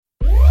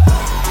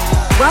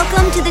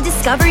Welcome to the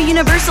Discover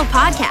Universal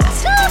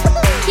podcast.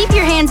 Keep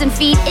your hands and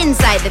feet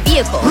inside the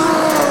vehicle.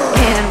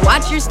 And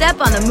watch your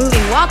step on the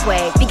moving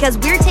walkway because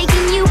we're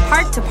taking you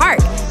park to park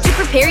to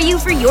prepare you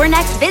for your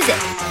next visit.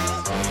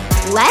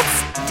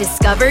 Let's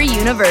Discover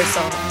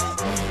Universal.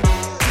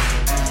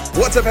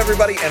 What's up,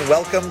 everybody, and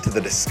welcome to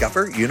the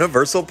Discover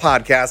Universal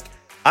podcast.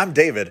 I'm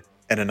David,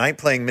 and a night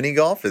playing mini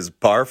golf is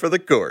par for the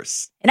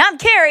course. And I'm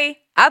Carrie.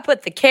 I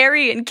put the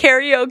Carrie in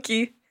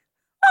karaoke.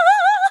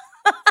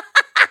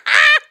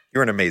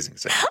 You're an amazing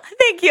singer.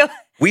 Thank you.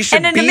 We should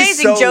and an be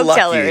amazing so joke lucky.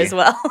 teller as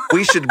well.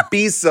 We should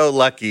be so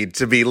lucky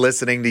to be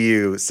listening to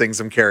you sing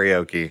some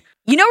karaoke.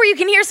 You know where you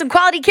can hear some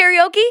quality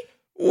karaoke?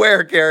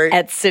 Where, Carrie?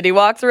 At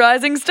CityWalk's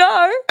Rising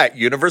Star. At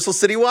Universal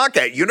CityWalk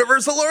at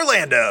Universal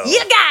Orlando. You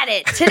got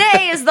it.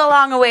 Today is the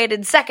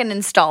long-awaited second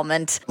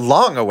installment.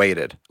 Long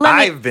awaited.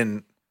 You've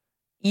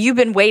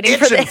been waiting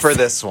itching for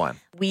this one.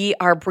 We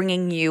are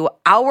bringing you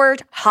our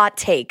hot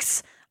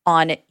takes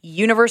on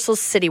Universal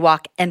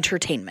CityWalk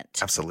entertainment.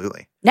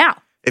 Absolutely.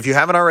 Now, if you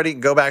haven't already,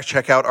 go back,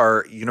 check out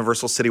our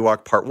Universal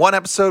CityWalk Part 1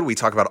 episode. We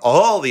talk about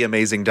all the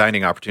amazing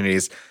dining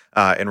opportunities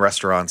in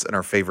restaurants and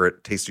our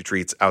favorite tasty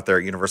treats out there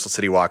at Universal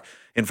CityWalk.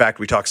 In fact,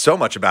 we talked so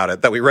much about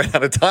it that we ran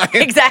out of time.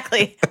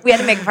 Exactly. We had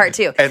to make a part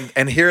two.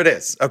 And here it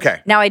is.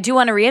 Okay. Now, I do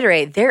want to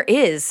reiterate, there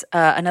is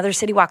another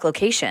CityWalk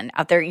location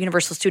out there at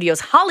Universal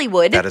Studios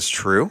Hollywood. That is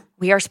true.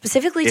 We are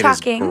specifically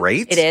talking. It is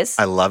great. It is.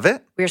 I love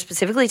it. We are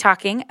specifically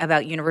talking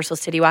about Universal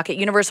CityWalk at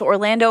Universal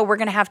Orlando. We're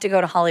going to have to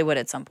go to Hollywood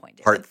at some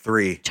point. Part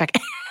 3. Check.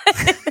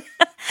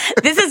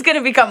 This is going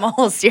to become a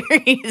whole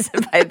series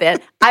by then.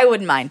 I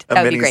wouldn't mind.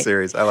 That would be great. A mini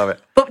series. I love it.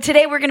 But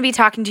today we're going to be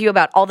talking to you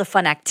about all the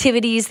fun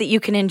activities that you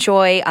can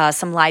enjoy,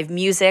 some live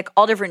music,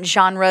 all different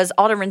genres,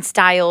 all different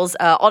styles,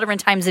 all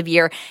different times of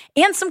year,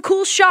 and some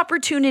cool shop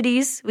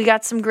opportunities. We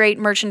got some great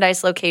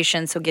merchandise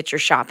locations, so get your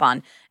shop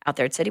on out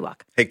there at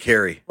CityWalk. Hey,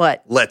 Carrie.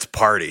 What? Let's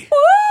party.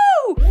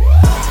 Woo!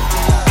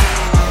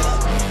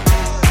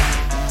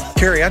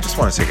 Carrie, I just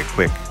want to take a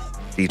quick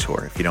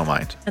detour, if you don't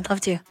mind. I'd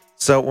love to.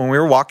 So when we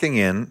were walking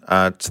in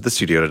to the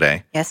studio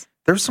today, Yes.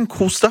 there was some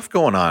cool stuff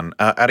going on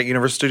out at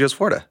Universal Studios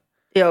Florida.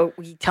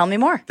 Tell me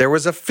more. There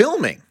was a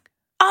filming.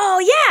 Oh,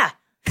 yeah.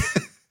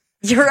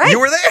 You're right. You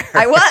were there.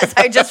 I was.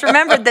 I just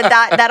remembered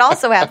that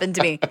also happened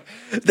to me.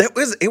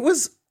 It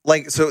was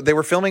like, so they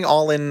were filming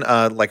all in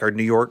like our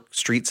New York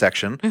street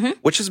section,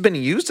 which has been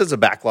used as a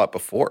backlot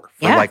before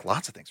for like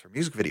lots of things, for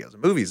music videos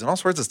and movies and all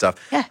sorts of stuff.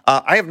 Yeah.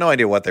 I have no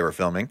idea what they were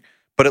filming,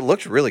 but it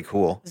looked really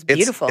cool. It's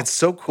beautiful. It's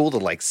so cool to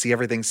like see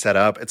everything set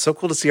up. It's so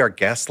cool to see our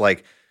guests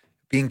like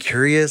being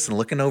curious and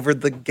looking over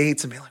the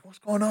gates and being like, what's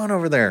going on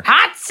over there?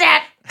 Hot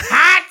set.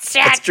 Hot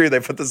set. That's true. They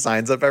put the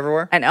signs up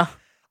everywhere. I know.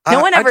 No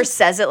one ever just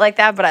says it like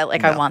that, but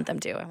I want them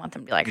to. I want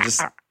them to be like,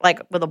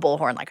 like with a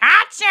bullhorn, like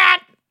hot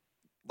shit.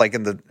 Like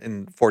in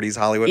 40s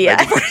Hollywood. Yeah.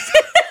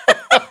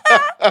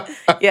 1940s.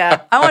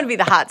 Yeah. I want to be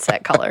the hot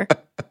set color.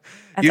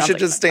 That You sounds should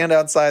like just stand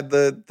outside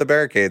the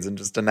barricades and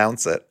just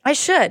announce it. I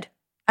should.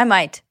 I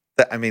might.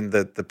 I mean,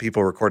 the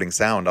people recording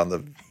sound on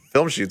the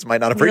film shoots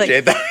might not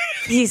appreciate that.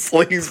 Please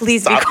Please be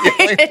stop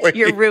yelling, quiet. please.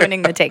 You're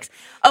ruining the takes.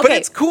 Okay. But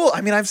it's cool.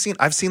 I mean, I've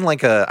seen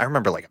like I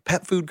remember like a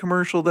pet food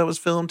commercial that was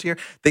filmed here.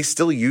 They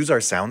still use our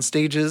sound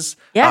stages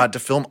to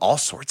film all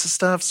sorts of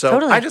stuff. So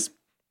Totally. I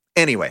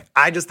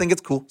just think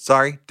it's cool.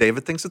 Sorry,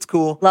 David thinks it's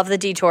cool Love the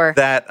detour.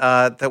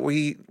 that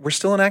we're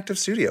still an active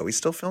studio. We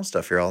still film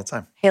stuff here all the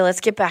time. Hey, let's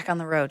get back on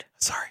the road.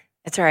 Sorry.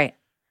 It's all right.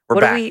 We're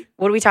back.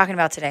 What are we talking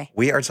about today?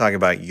 We are talking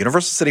about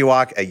Universal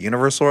CityWalk at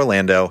Universal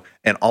Orlando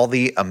and all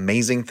the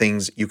amazing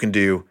things you can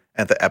do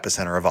at the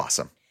epicenter of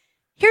awesome.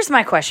 Here's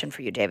my question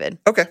for you, David.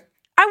 Okay.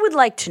 I would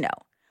like to know.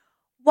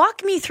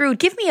 Walk me through,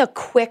 give me a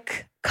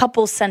quick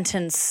couple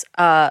sentence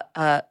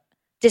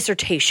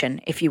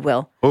dissertation, if you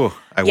will. Oh,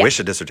 I wish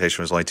a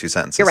dissertation was only 2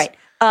 sentences. You're right.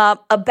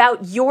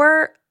 About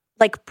your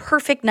like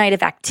perfect night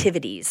of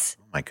activities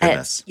My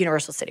goodness. at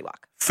Universal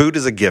CityWalk. Food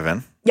is a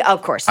given. Yeah,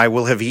 of course. I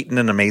will have eaten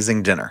an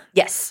amazing dinner.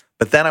 Yes.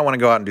 But then I want to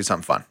go out and do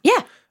something fun.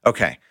 Yeah.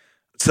 Okay.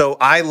 So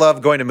I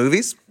love going to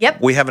movies. Yep.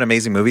 We have an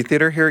amazing movie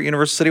theater here at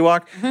Universal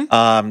CityWalk.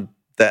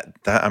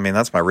 I mean,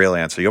 that's my real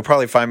answer. You'll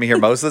probably find me here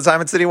most of the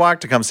time at CityWalk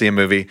to come see a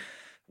movie.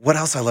 What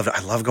else I love?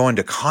 I love going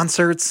to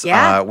concerts.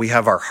 Yeah. We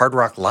have our Hard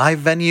Rock Live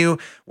venue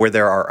where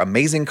there are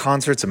amazing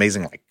concerts,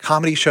 amazing like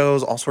comedy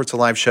shows, all sorts of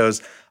live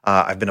shows.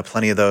 I've been to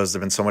plenty of those. They've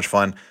been so much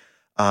fun.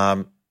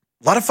 A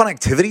lot of fun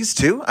activities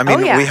too. I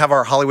mean, we have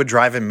our Hollywood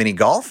Drive-In mini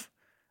golf.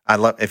 I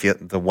love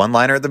the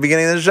one-liner at the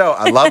beginning of the show.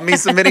 I love me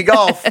some mini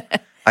golf.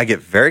 I get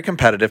very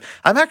competitive.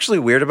 I'm actually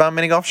weird about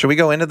mini golf. Should we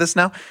go into this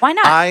now? Why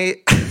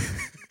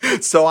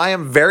not? So I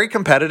am very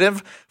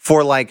competitive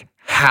for like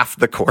half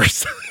the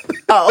course.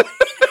 Oh,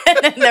 and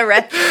then the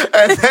rest.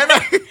 And then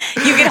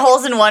You get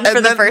holes in one for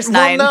the first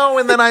 9. Well, no,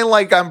 and then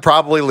I'm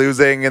probably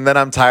losing, and then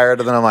I'm tired,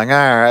 and then I'm like, all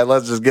right,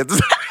 let's just get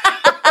this.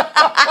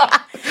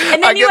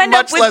 And then you end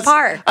up with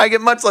par. I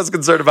get much less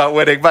concerned about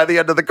winning by the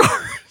end of the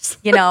course.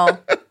 You know,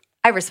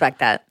 I respect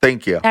that.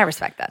 Thank you. I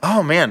respect that.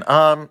 Oh man,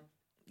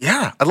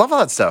 yeah, I love all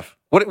that stuff.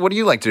 What do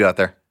you like to do out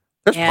there?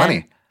 There's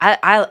plenty.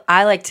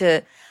 I like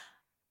to.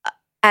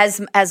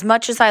 As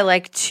much as I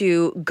like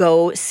to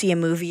go see a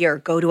movie or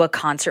go to a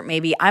concert,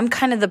 maybe I'm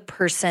kind of the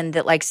person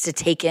that likes to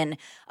take in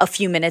a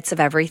few minutes of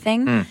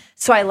everything.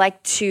 So I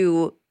like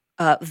to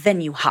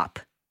venue hop,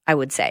 I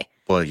would say.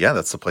 Well, yeah,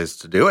 that's the place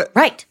to do it.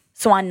 Right.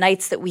 So on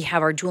nights that we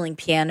have our dueling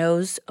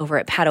pianos over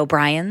at Pat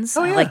O'Brien's,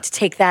 I like to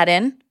take that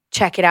in,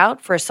 check it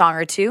out for a song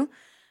or two.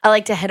 I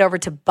like to head over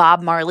to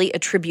Bob Marley, A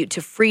Tribute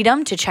to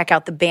Freedom, to check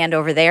out the band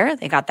over there.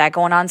 They got that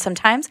going on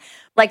sometimes.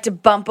 Like to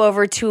bump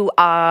over to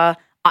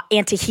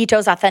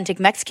Antojito's Authentic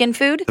Mexican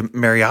Food. The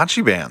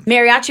mariachi band.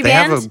 They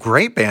have a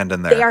great band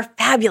in there. They are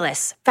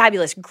fabulous.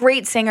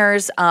 Great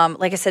singers.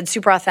 Like I said,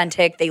 super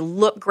authentic. They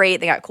look great.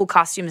 They got cool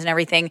costumes and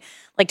everything.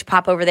 Like to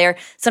pop over there.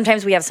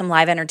 Sometimes we have some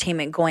live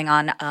entertainment going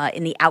on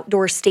in the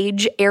outdoor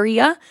stage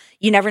area.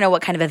 You never know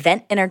what kind of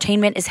event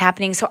entertainment is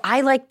happening. So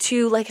I like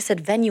to, like I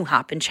said, venue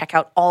hop and check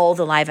out all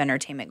the live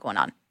entertainment going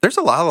on. There's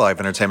a lot of live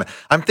entertainment.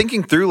 I'm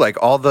thinking through like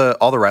all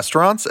the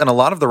restaurants, and a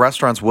lot of the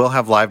restaurants will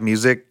have live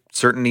music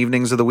certain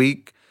evenings of the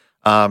week.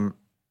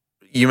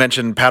 You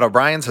mentioned Pat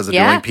O'Brien's has a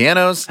dueling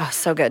pianos. Oh,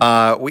 so good.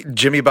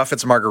 Jimmy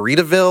Buffett's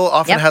Margaritaville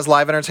often has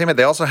live entertainment.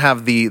 They also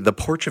have the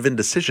Porch of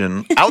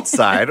Indecision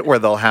outside where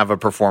they'll have a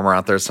performer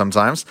out there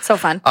sometimes. So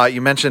fun.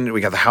 You mentioned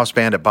we got the house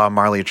band at Bob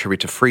Marley, A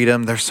Tribute to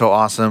Freedom. They're so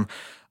awesome.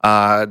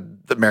 The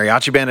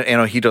mariachi band at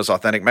Antojito's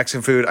Authentic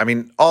Mexican Food. I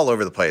mean, all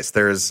over the place.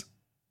 There's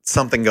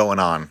something going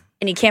on.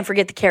 And you can't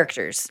forget the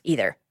characters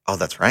either. Oh,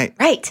 that's right.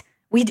 Right.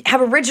 We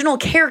have original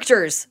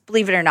characters,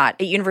 believe it or not,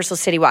 at Universal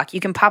CityWalk. You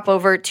can pop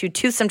over to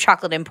Toothsome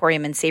Chocolate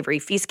Emporium and Savory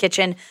Feast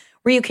Kitchen,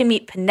 where you can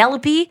meet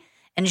Penelope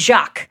and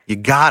Jacques. You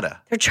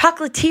gotta. They're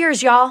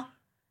chocolatiers, y'all.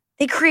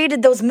 They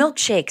created those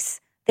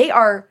milkshakes. They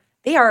are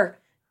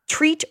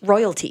treat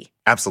royalty.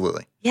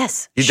 Absolutely.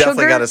 Yes. You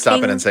definitely got to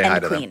stop in and say hi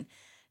to them.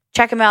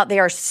 Check them out. They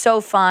are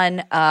so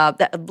fun.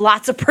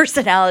 Lots of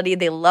personality.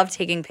 They love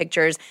taking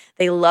pictures.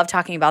 They love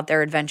talking about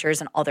their adventures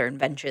and all their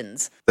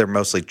inventions. They're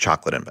mostly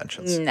chocolate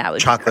inventions.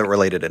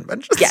 Chocolate-related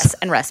inventions. Yes,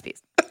 and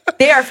recipes.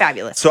 They are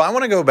fabulous. So I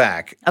want to go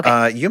back.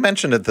 Okay. You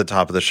mentioned at the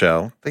top of the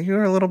show that you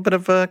were a little bit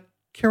of a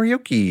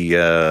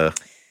karaoke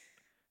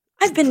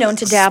I've been known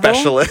to dabble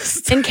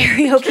specialist in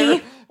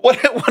karaoke. What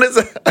is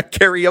a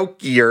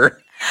karaokeer?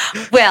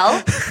 Well,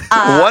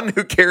 one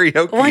who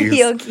karaoke.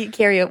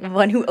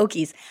 One who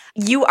okies.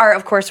 You are,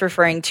 of course,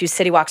 referring to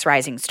CityWalk's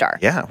Rising Star.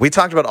 Yeah, we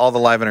talked about all the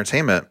live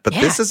entertainment, but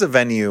this is a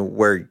venue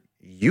where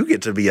you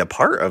get to be a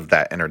part of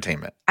that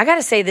entertainment. I got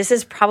to say, this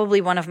is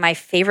probably one of my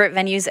favorite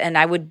venues, and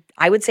I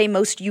would say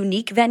most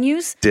unique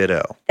venues.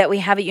 Ditto. That we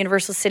have at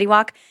Universal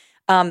CityWalk.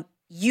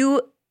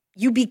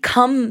 You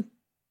become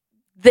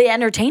the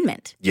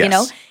entertainment. Yes. You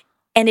know.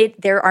 And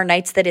there are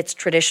nights that it's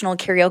traditional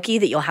karaoke,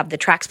 that you'll have the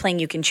tracks playing,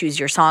 you can choose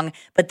your song.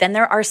 But then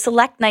there are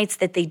select nights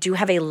that they do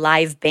have a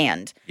live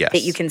band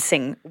that you can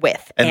sing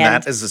with. And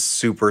that is a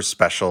super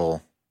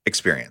special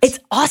experience. It's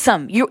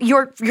awesome.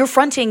 You're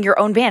fronting your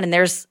own band, and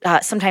there's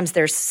sometimes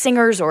there's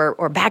singers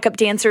or backup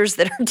dancers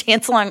that are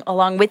dancing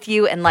along with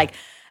you. And like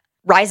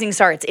Rising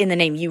Star, it's in the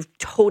name. You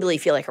totally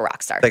feel like a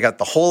rock star. They got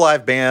the whole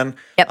live band.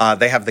 Yep.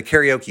 They have the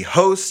karaoke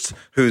host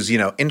who's,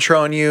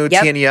 introing you,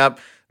 teeing you up.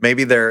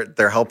 Maybe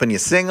they're helping you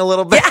sing a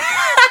little bit.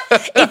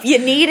 Yeah. If you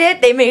need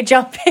it, they may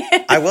jump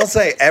in. I will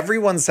say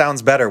everyone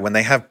sounds better when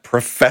they have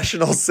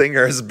professional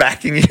singers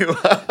backing you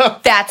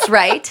up. That's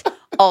right.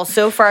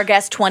 Also, for our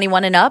guests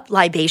 21 and up,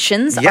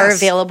 libations are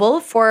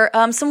available for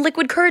some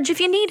liquid courage if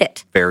you need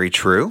it. Very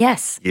true.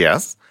 Yes.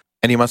 Yes.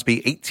 And you must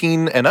be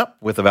 18 and up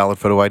with a valid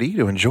photo ID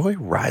to enjoy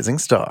Rising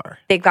Star.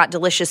 They've got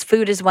delicious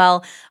food as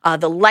well.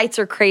 The lights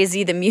are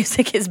crazy. The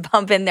music is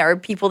bumping. There are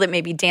people that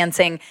may be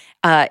dancing.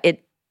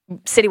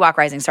 CityWalk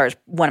Rising Star is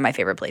one of my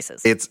favorite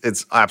places.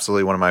 It's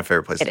absolutely one of my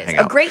favorite places to hang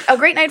out. A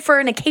great night for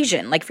an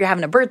occasion, like if you're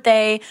having a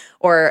birthday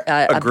or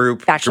a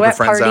group bachelorette of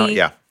friends party. out.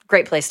 Yeah.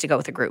 Great place to go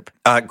with a group.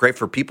 Great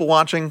for people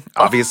watching.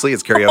 Obviously,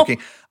 it's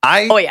karaoke.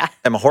 I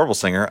am a horrible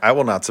singer. I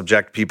will not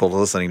subject people to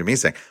listening to me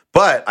sing.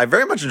 But I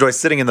very much enjoy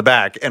sitting in the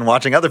back and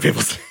watching other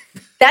people sing.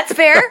 That's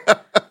fair.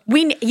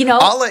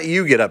 I'll let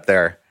you get up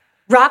there.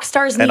 Rock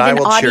stars need an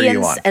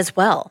audience as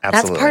well.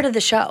 Absolutely. That's part of the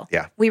show.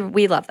 Yeah.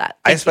 We love that.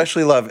 I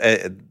especially love,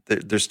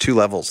 there's two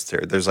levels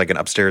there. There's like an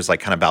upstairs, like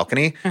kind of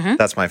balcony. Mm-hmm.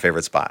 That's my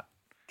favorite spot.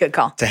 Good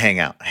call. To hang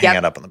out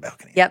up on the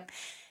balcony. Yep.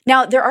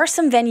 Now, there are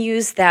some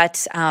venues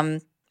that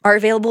are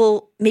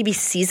available maybe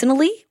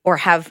seasonally or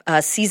have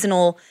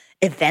seasonal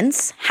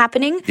events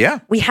happening. Yeah.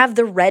 We have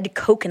the Red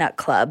Coconut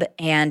Club,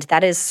 and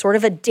that is sort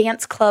of a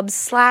dance club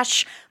 /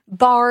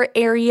 bar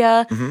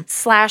area /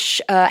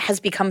 has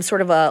become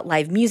sort of a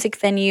live music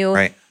venue.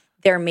 Right.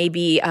 There may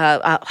be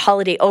a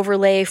holiday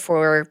overlay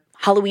for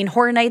Halloween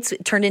Horror Nights.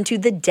 It turned into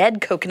the Dead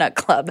Coconut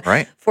Club.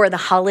 Right. For the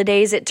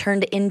holidays, it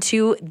turned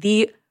into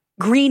the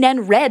Green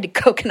and Red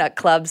Coconut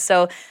Club.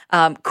 So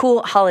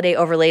cool holiday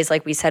overlays,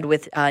 like we said,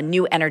 with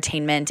new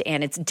entertainment,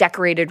 and it's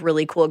decorated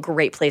really cool.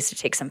 Great place to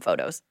take some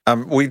photos.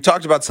 We've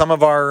talked about some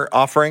of our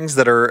offerings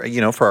that are,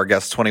 for our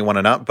guests 21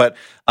 and up, but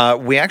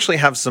we actually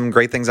have some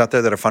great things out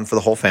there that are fun for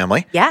the whole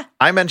family. Yeah.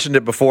 I mentioned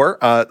it before,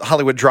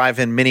 Hollywood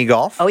Drive-In Mini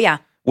Golf. Oh, yeah.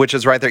 which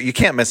is right there. You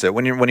can't miss it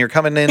when you're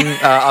coming in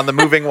on the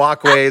moving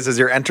walkways as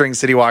you're entering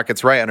CityWalk.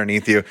 It's right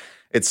underneath you.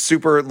 It's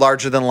super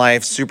larger than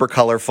life, super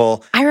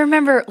colorful. I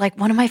remember like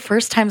one of my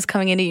first times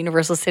coming into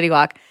Universal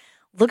CityWalk,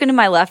 looking to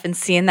my left and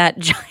seeing that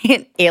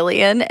giant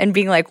alien and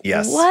being like,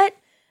 what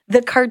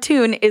the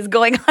cartoon is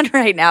going on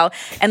right now?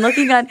 And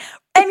looking on,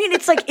 I mean,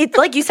 it's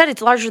like you said,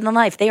 it's larger than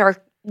life. They are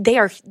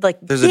like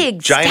there's big a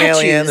giant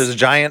statues. alien. There's a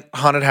giant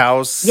haunted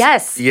house.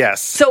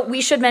 Yes. So we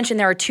should mention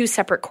there are 2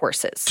 separate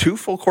courses. 2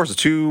 full courses,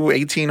 2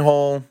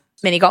 18-hole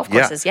mini golf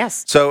courses.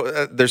 Yes.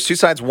 So there's 2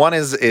 sides. One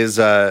is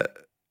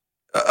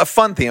a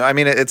fun theme. I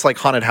mean, it's like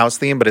haunted house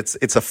theme, but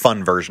it's a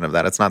fun version of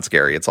that. It's not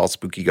scary. It's all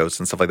spooky ghosts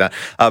and stuff like that.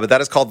 But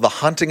that is called The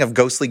Haunting of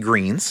Ghostly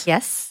Greens.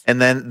 Yes.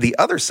 And then the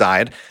other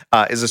side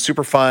is a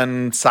super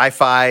fun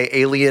sci-fi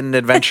alien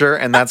adventure,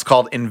 and that's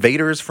called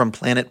Invaders from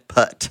Planet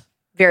Putt.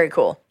 Very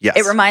cool. Yes.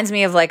 It reminds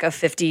me of like a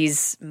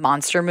 50s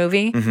monster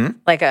movie,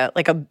 like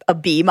a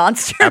bee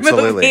monster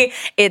movie.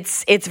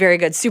 It's very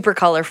good, super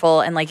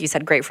colorful, and like you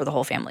said, great for the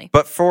whole family.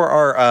 But for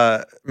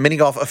our mini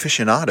golf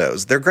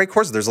aficionados, they're great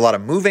courses. There's a lot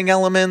of moving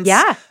elements,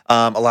 a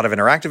lot of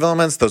interactive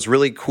elements. Those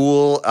really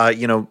cool,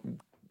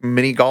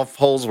 mini golf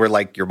holes where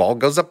like your ball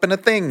goes up in a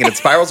thing and it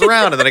spirals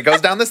around and then it goes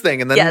down this thing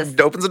and then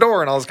it opens a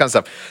door and all this kind of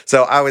stuff.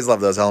 So I always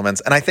love those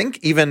elements. And I think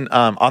even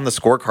on the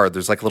scorecard,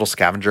 there's like a little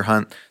scavenger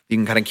hunt. You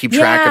can kind of keep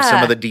track of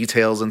some of the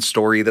details and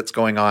story that's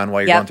going on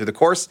while you're going through the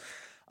course.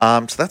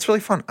 So that's really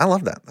fun. I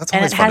love that. That's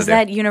always fun to do. And it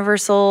has that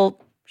universal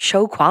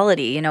show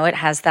quality. It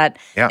has that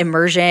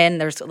immersion.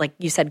 There's, like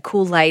you said,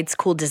 cool lights,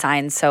 cool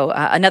designs. So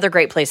another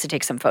great place to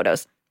take some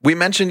photos. We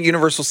mentioned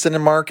Universal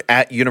Cinemark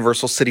at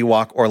Universal City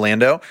Walk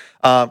Orlando.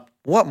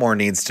 What more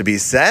needs to be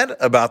said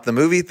about the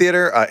movie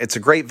theater? It's a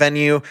great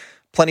venue,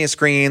 plenty of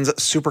screens,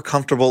 super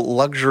comfortable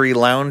luxury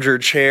lounger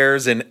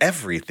chairs in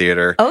every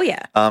theater. Oh,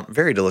 yeah.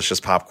 Very delicious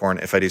popcorn,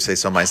 if I do say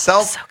so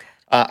myself. So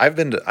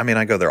good.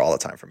 I go there all the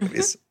time for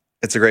movies.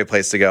 It's a great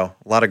place to go.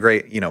 A lot of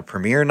great,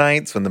 premiere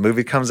nights when the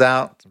movie comes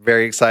out. It's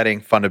very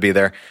exciting, fun to be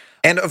there.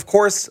 And of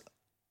course,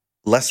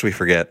 lest we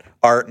forget,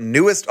 our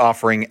newest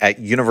offering at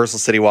Universal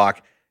City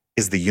Walk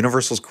is the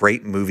Universal's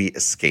Great Movie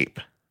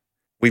Escape.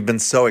 We've been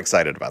so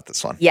excited about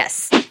this one.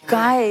 Yes.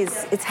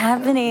 Guys, it's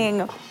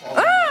happening.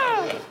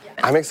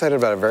 I'm excited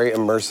about a very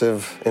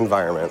immersive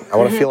environment. I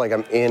want to feel like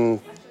I'm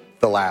in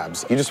the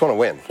labs. You just want to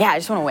win. Yeah, I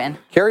just want to win.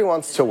 Carrie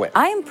wants to win.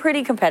 I am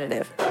pretty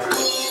competitive.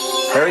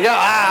 There we go.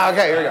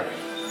 Okay, here we go.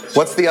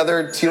 What's the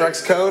other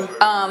T-Rex code?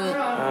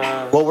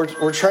 Well,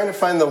 we're trying to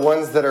find the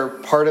ones that are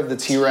part of the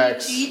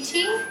T-Rex.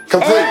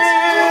 Complete.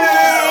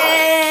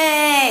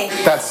 Hey!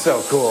 That's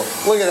so cool.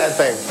 Look at that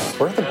thing.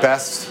 We're the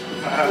best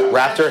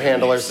raptor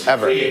handlers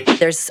ever.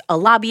 There's a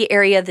lobby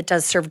area that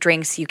does serve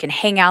drinks. You can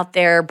hang out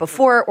there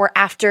before or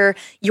after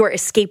your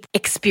escape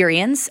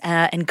experience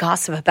and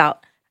gossip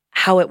about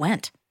how it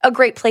went. A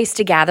great place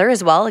to gather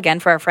as well, again,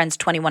 for our friends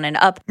 21 and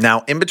up.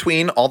 Now, in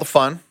between all the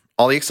fun,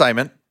 all the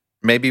excitement,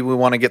 maybe we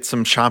want to get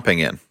some shopping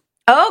in.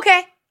 Oh,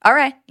 okay. All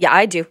right. Yeah,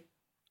 I do.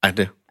 I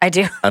do.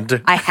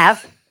 I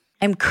have.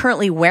 I'm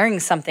currently wearing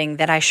something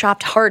that I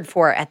shopped hard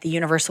for at the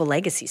Universal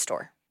Legacy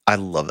store. I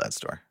love that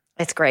store.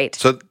 It's great.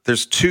 So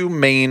there's 2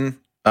 main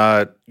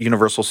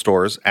Universal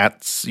stores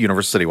at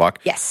Universal City Walk.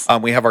 Yes.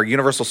 We have our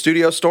Universal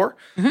Studio store,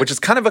 which is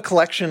kind of a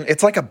collection.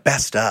 It's like a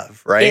best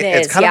of, right? It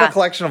is, it's kind of a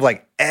collection of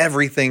like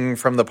everything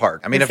from the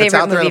park. I mean, if it's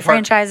out there in the park,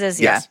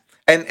 franchises, yes.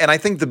 And I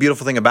think the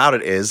beautiful thing about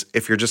it is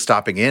if you're just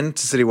stopping in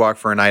to City Walk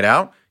for a night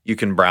out, you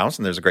can browse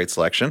and there's a great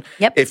selection.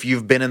 Yep. If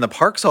you've been in the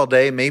parks all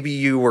day, maybe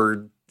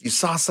you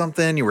saw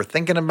something, you were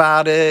thinking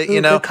about it,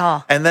 good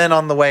call. And then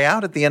on the way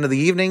out at the end of the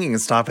evening, you can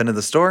stop into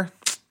the store.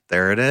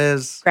 There it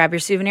is. Grab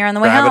your souvenir on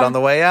the way home. Grab it on the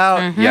way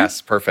out.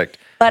 Yes, perfect.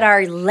 But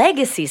our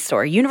Legacy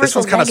store,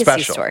 Universal Legacy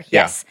special. store,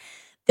 yes.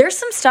 There's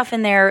some stuff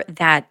in there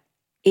that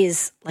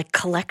is like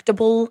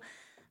collectible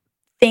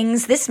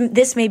things.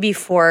 This may be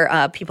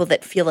for people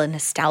that feel a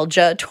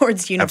nostalgia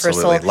towards Universal.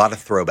 Absolutely. A lot of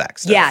throwback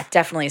stuff. Yeah,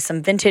 definitely.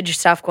 Some vintage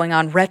stuff going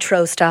on,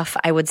 retro stuff,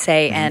 I would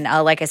say. And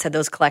like I said,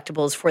 those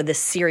collectibles for the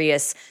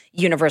serious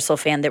Universal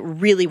fan that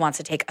really wants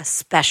to take a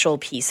special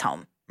piece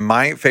home.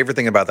 My favorite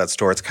thing about that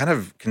store, it's kind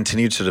of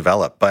continued to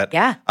develop, but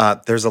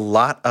there's a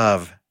lot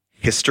of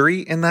history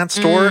in that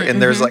store.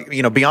 And there's like,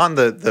 beyond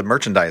the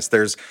merchandise,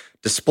 there's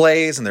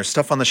displays and there's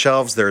stuff on the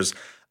shelves. There's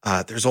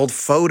old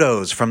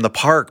photos from the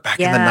park back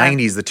in the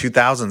 90s, the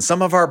 2000s,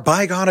 some of our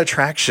bygone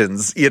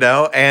attractions,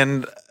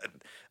 and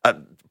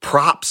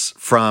props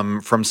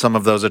from some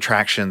of those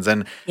attractions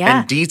and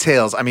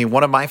details. I mean,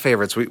 one of my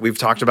favorites, we've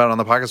talked about it on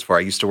the podcast before.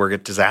 I used to work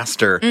at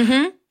Disaster,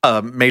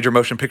 major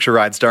motion picture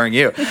ride starring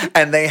you.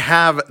 And they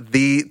have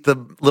the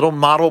little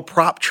model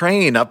prop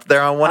train up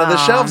there on one of the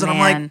shelves. And I'm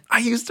like, I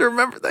used to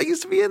remember that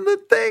used to be in the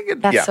thing.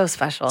 And that's so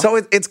special. So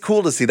it's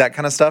cool to see that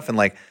kind of stuff. And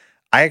like,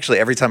 I actually,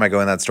 every time I go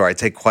in that store, I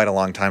take quite a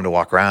long time to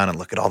walk around and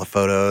look at all the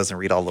photos and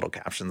read all the little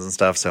captions and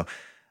stuff. So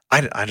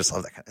I just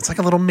love that. It's like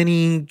a little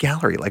mini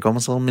gallery, like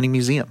almost a little mini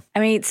museum. I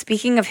mean,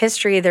 speaking of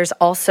history, there's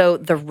also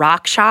the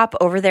Rock Shop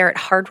over there at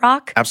Hard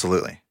Rock.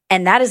 Absolutely.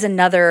 And that is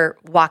another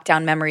walk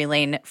down memory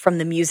lane from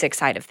the music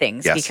side of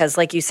things. Yes. Because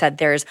like you said,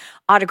 there's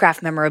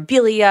autographed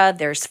memorabilia,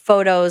 there's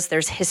photos,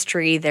 there's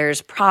history,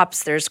 there's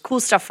props, there's cool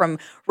stuff from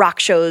rock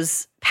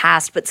shows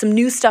past, but some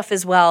new stuff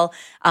as well.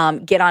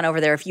 Get on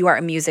over there. If you are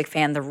a music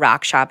fan, the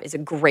Rock Shop is a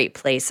great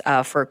place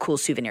for a cool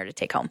souvenir to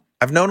take home.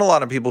 I've known a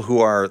lot of people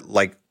who are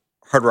like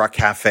Hard Rock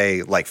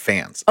Cafe like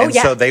fans. Oh, and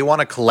so they want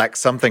to collect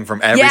something from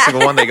every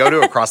single one they go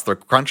to across the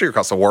country,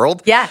 across the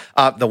world. Yeah.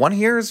 The one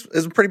here is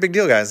a pretty big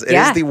deal, guys. It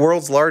is the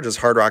world's largest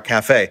Hard Rock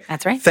Cafe.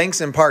 That's right. Thanks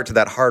in part to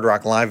that Hard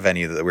Rock Live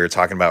venue that we were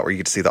talking about where you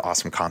get to see the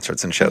awesome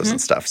concerts and shows and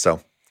stuff. So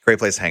great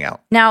place to hang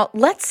out. Now,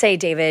 let's say,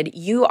 David,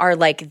 you are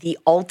like the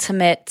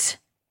ultimate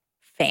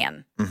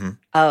fan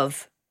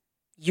of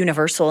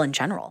Universal in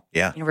general.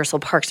 Yeah. Universal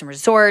Parks and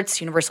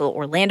Resorts, Universal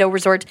Orlando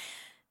Resort.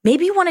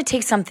 Maybe you want to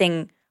take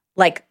something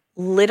like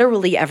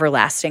literally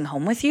everlasting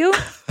home with you.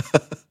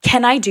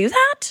 Can I do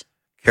that?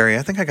 Carrie,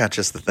 I think I got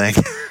just the thing.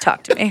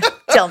 Talk to me.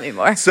 Tell me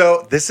more.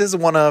 So this is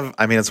it's one of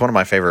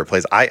my favorite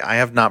places. I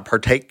have not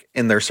partake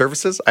in their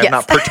services. I have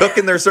not partook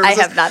in their services.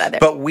 I have not either.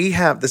 But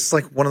this is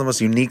like one of the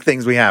most unique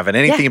things we have in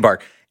any theme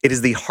park. It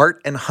is the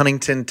Hart and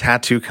Huntington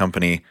Tattoo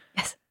Company.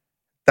 Yes.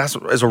 That's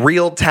a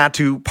real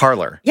tattoo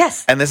parlor.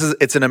 Yes. And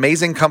it's an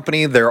amazing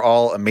company. They're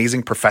all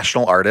amazing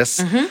professional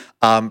artists.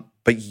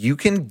 But you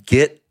can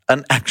get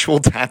an actual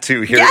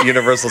tattoo here at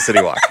Universal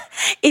CityWalk.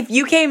 If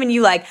you came and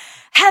you had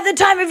the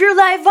time of your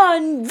life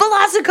on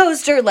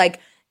Velocicoaster,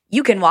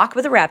 you can walk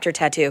with a raptor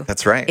tattoo.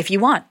 That's right. If you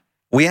want.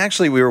 We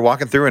were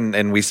walking through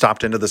and we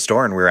stopped into the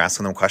store and we were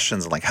asking them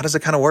questions like, how does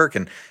it kind of work?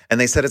 And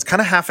they said it's kind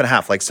of half and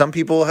half. Like some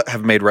people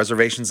have made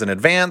reservations in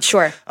advance.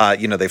 Sure.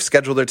 They've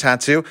scheduled their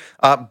tattoo.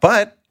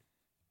 But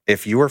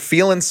if you are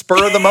feeling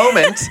spur of the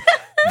moment,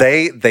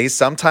 they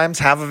sometimes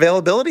have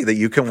availability that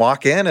you can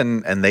walk in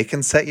and they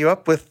can set you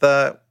up with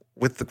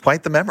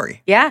quite the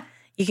memory. Yeah.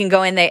 You can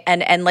go in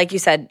and like you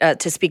said,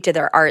 to speak to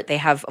their art, they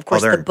have, of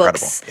course, the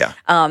books.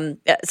 Incredible.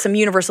 Yeah. Some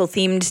Universal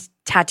themed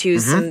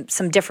tattoos,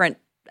 some different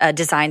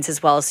designs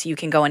as well. So you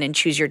can go in and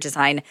choose your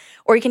design,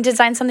 or you can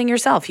design something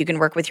yourself. You can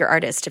work with your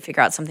artist to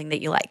figure out something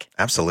that you like.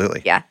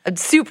 Absolutely. Yeah.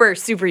 It's super,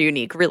 super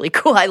unique. Really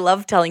cool. I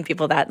love telling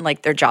people that and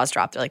their jaws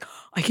drop. They're like,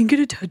 I can get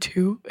a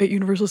tattoo at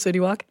Universal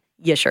CityWalk.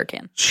 You sure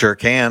can. Sure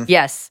can.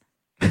 Yes.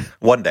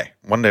 One day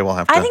we'll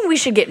have to. I think we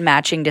should get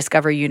matching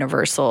Discover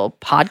Universal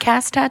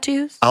podcast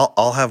tattoos.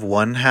 I'll have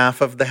one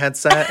half of the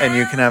headset and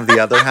you can have the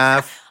other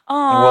half.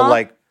 And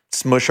we'll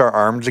smush our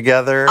arms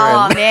together.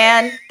 Oh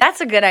man,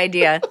 that's a good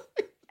idea.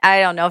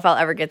 I don't know if I'll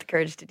ever get the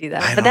courage to do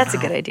that, but that's a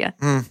good idea.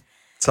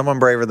 Someone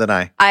braver than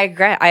I. I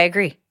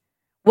agree.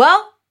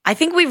 Well, I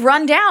think we've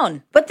run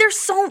down, but there's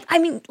so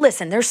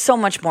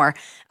much more.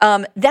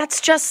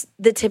 That's just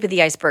the tip of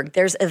the iceberg.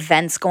 There's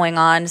events going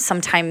on.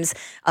 Sometimes,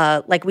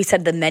 like we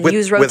said, the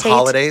menus rotate. With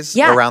holidays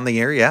around the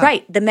year, yeah.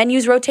 Right. The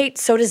menus rotate,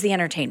 so does the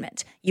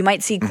entertainment. You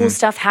might see cool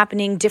stuff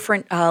happening,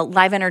 different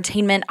live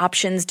entertainment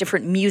options,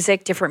 different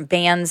music, different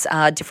bands,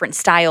 different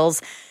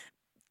styles.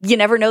 You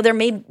never know. There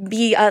may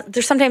be,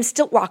 there's sometimes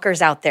stilt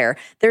walkers out there.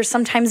 There's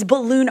sometimes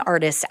balloon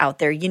artists out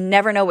there. You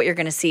never know what you're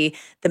going to see.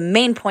 The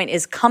main point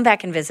is come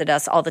back and visit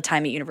us all the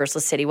time at Universal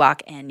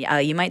CityWalk, and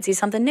you might see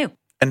something new.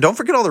 And don't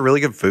forget all the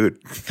really good food.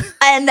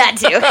 And that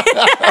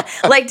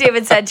too. Like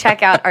David said,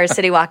 check out our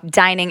CityWalk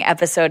dining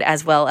episode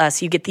as well,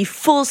 so you get the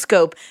full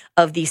scope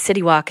of the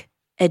CityWalk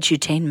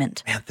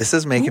edutainment. Man, this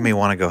is making me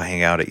want to go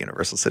hang out at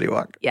Universal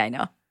CityWalk. Yeah, I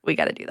know. We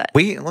got to do that.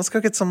 Let's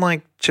go get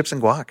some chips and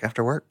guac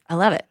after work. I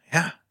love it.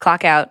 Yeah.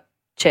 Clock out,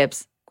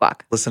 chips,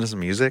 guac. Listen to some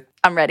music.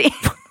 I'm ready.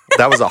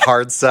 That was a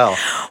hard sell.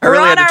 I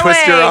really had to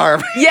twist your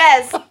arm.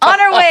 Yes. On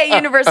our way,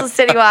 Universal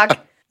CityWalk.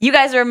 You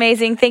guys are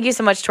amazing. Thank you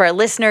so much to our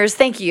listeners.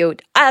 Thank you,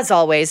 as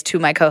always, to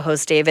my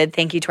co-host, David.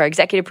 Thank you to our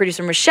executive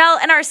producer, Michelle,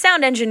 and our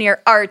sound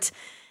engineer, Art.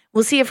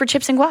 We'll see you for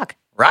chips and guac.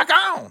 Rock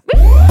on!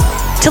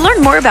 To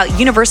learn more about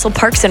Universal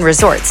Parks and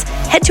Resorts,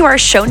 head to our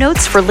show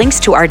notes for links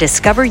to our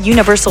Discover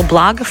Universal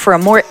blog for a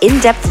more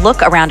in-depth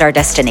look around our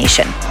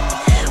destination.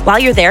 While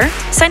you're there,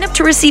 sign up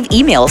to receive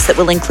emails that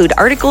will include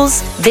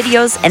articles,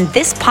 videos, and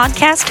this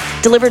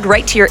podcast delivered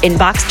right to your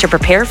inbox to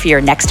prepare for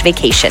your next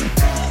vacation.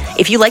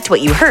 If you liked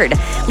what you heard,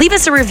 leave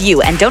us a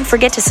review and don't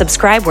forget to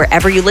subscribe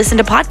wherever you listen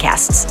to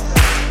podcasts.